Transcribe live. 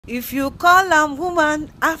If you call am woman,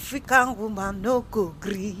 African woman no go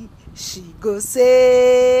gree. She go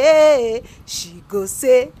say,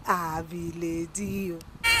 I be lady.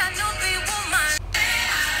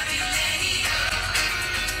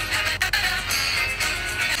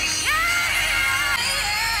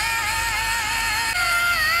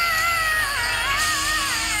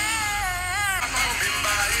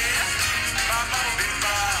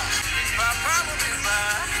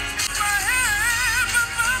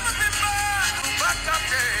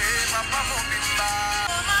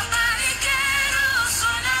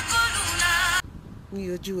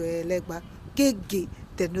 Gege,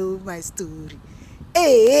 they know my story.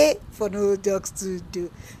 Hey, for no dogs to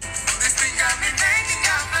do.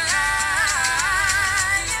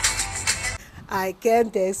 I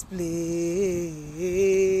can't explain.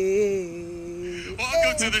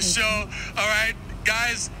 Welcome to the show. All right,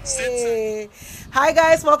 guys, sit. Hi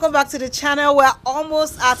guys, welcome back to the channel. We're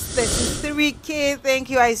almost at 33k. Thank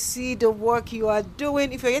you. I see the work you are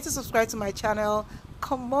doing. If you're yet to subscribe to my channel,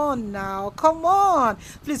 come on now, come on,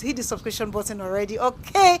 please hit the subscription button already.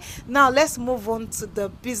 Okay, now let's move on to the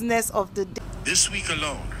business of the day. This week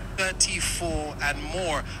alone, 34 and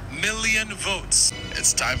more million votes.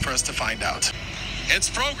 It's time for us to find out. It's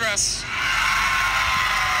progress.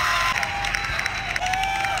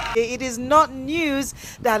 It is not news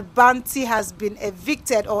that Banty has been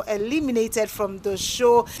evicted or eliminated from the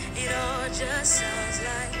show. It all just sounds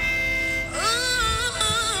like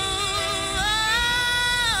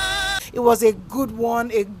it was a good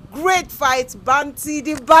one, a great fight. Banty,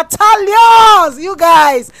 the battalions, you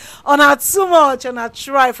guys, on her too much, on her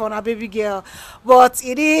try for her baby girl. But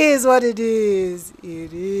it is what it is.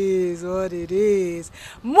 It is what it is.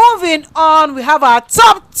 Moving on, we have our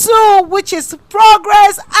top two, which is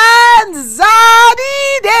Progress and Zadide.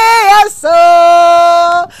 So,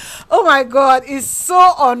 oh my God, it's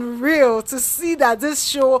so unreal to see that this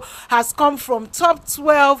show has come from top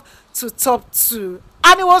 12 to top 2.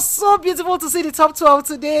 And it was so beautiful to see the top 12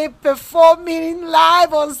 today performing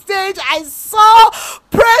live on stage. I saw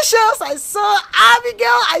Precious, I saw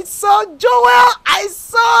Abigail, I saw Joel, I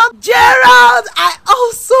saw Gerald. I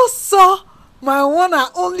also saw my one and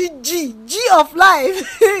only G of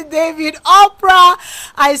life, David Oprah.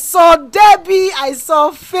 I saw Debbie, I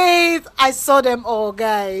saw Faith, I saw them all,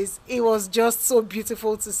 guys. It was just so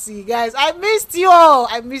beautiful to see, guys. I missed you all.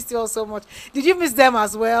 I missed you all so much. Did you miss them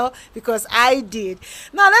as well? Because I did.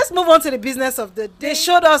 Now let's move on to the business of the day. They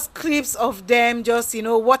showed us clips of them just,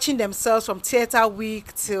 watching themselves from theater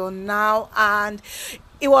week till now, and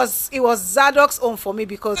it was Zadok's own for me,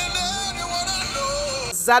 because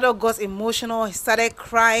Zadok got emotional. He started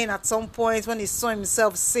crying at some point when he saw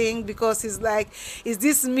himself sing, because he's like, is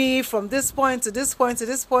this me from this point to this point to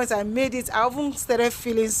this point? I made it. I even started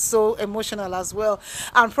feeling so emotional as well.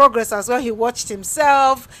 And Progress as well. He watched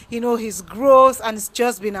himself, his growth, and it's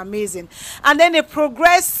just been amazing. And then they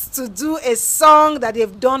progressed to do a song that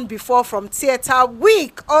they've done before from Theater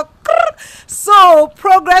Week. So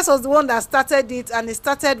Progress was the one that started it, and it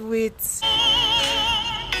started with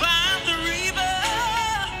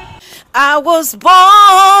I was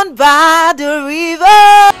born by the river.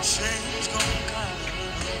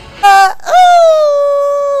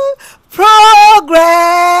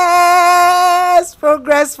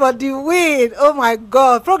 Progress for the win. Oh my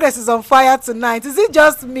God, Progress is on fire tonight. Is it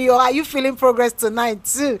just me, or are you feeling Progress tonight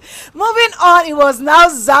too? Moving on, it was now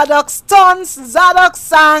Zadok's turn. Zadok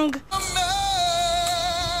sang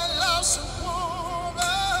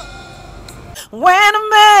When a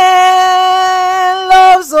Man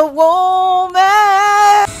Loves a Woman.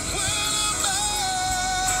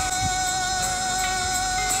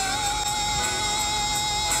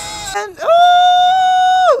 And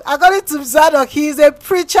according to Zadok, he is a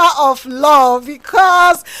preacher of love,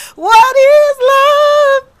 because what is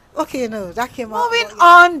love? Okay, no, that came out. Moving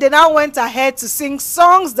on, they now went ahead to sing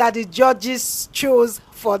songs that the judges chose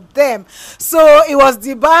for them. So it was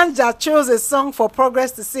the band that chose a song for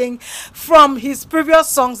Progress to sing from his previous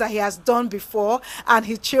songs that he has done before, and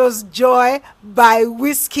he chose Joy by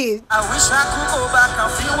Whiskey. I wish I could go back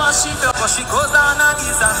and feel what she felt, but she goes down and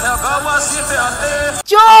gives and tell God what she felt.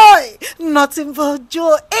 Joy, nothing but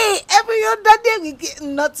joy. Hey, every other day we get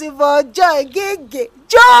nothing but joy.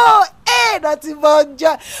 Joy, hey, nothing but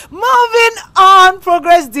joy. Moving on,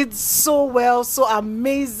 Progress did so well, so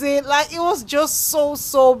amazing. Like, it was just so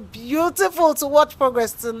beautiful to watch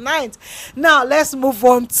Progress tonight. Now let's move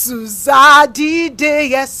on to Zadide.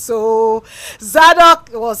 Yes, so Zadok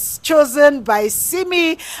was chosen by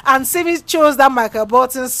Simi, and Simi chose that Michael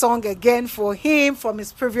Bolton song again for him from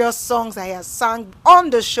his previous songs that he has sung on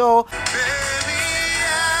the show. Baby,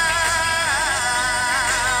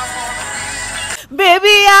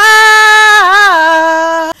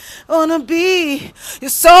 You're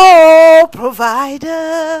so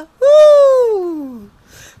provider. Woo!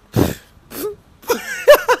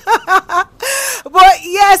 But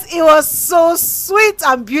yes, it was so sweet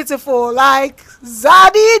and beautiful, like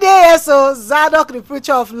Zaddy there, so Zadok, the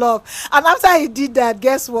preacher of love. And after he did that,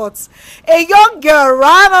 guess what? A young girl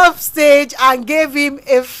ran off stage and gave him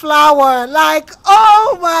a flower. Like,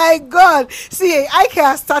 oh my God! See, I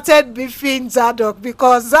can started beefing Zadok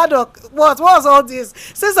because Zadok, what was all this?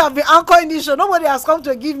 Since I've been anchoring this show, nobody has come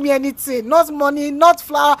to give me anything, not money, not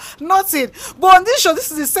flower, nothing. But on this show,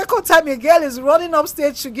 this is the second time a girl is running up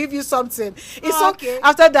stage to give you something. It's okay.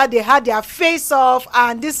 After that, they had their face off,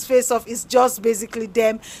 and this face off is just basically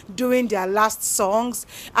them doing their last songs.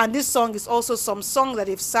 And this song is also some song that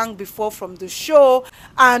they've sang before from the show.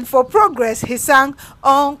 And for progress, he sang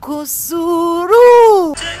Uncle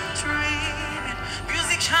Suru.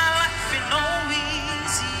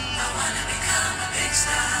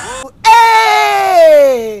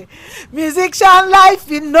 Hey, musician life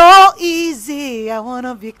is no easy. I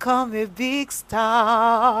wanna become a big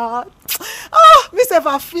star. Oh, Mr.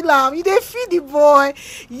 Fafila, you dey feed the boy.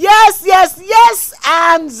 Yes, yes, yes.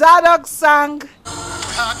 And Zadok sang.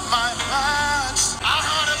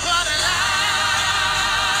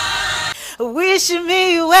 Wish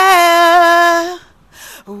me well.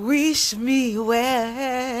 Wish me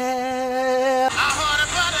well.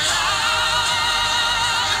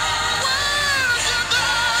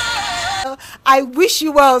 I wish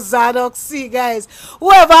you well, Zadok. See, guys,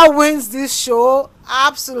 whoever wins this show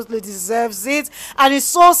absolutely deserves it. And it's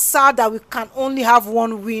so sad that we can only have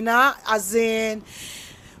one winner, as in,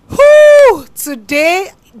 whoo,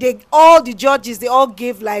 today all the judges, they all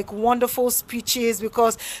gave like wonderful speeches,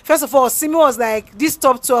 because first of all, Simi was like, this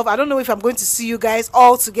top 12, I don't know if I'm going to see you guys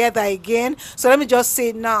all together again. So let me just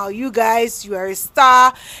say now, you guys, you are a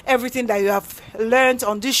star. Everything that you have learned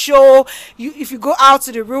on this show, if you go out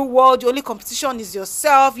to the real world, the only competition is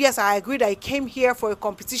yourself. Yes, I agree that I came here for a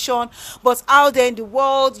competition, but out there in the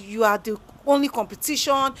world, you are the only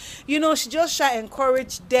competition. You know, she just try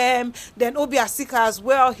encourage them. Then Obi Asika as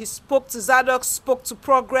well, he spoke to Zadok, spoke to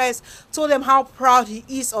Progress, told them how proud he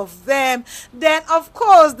is of them. Then of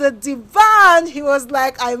course the divan, he was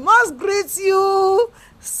like, I must greet you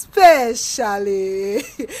specially.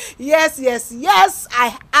 Yes, yes, yes,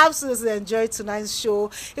 I absolutely enjoyed tonight's show.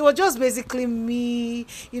 It was just basically me,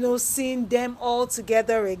 you know, seeing them all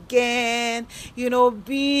together again, you know,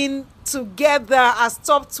 being together as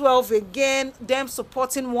top 12 again, them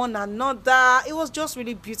supporting one another. It was just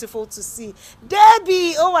really beautiful to see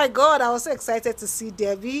Debbie. Oh my God, I was so excited to see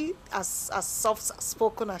Debbie, as soft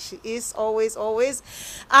spoken as she is, always.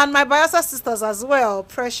 And my Bayelsa sisters as well,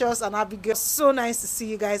 Precious and Abigail. So nice to see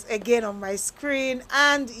you guys again on my screen.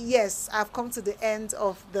 And yes, I've come to the end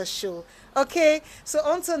of the show. Okay, so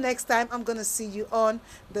until next time, I'm gonna see you on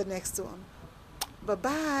the next one. Bye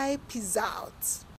bye, peace out.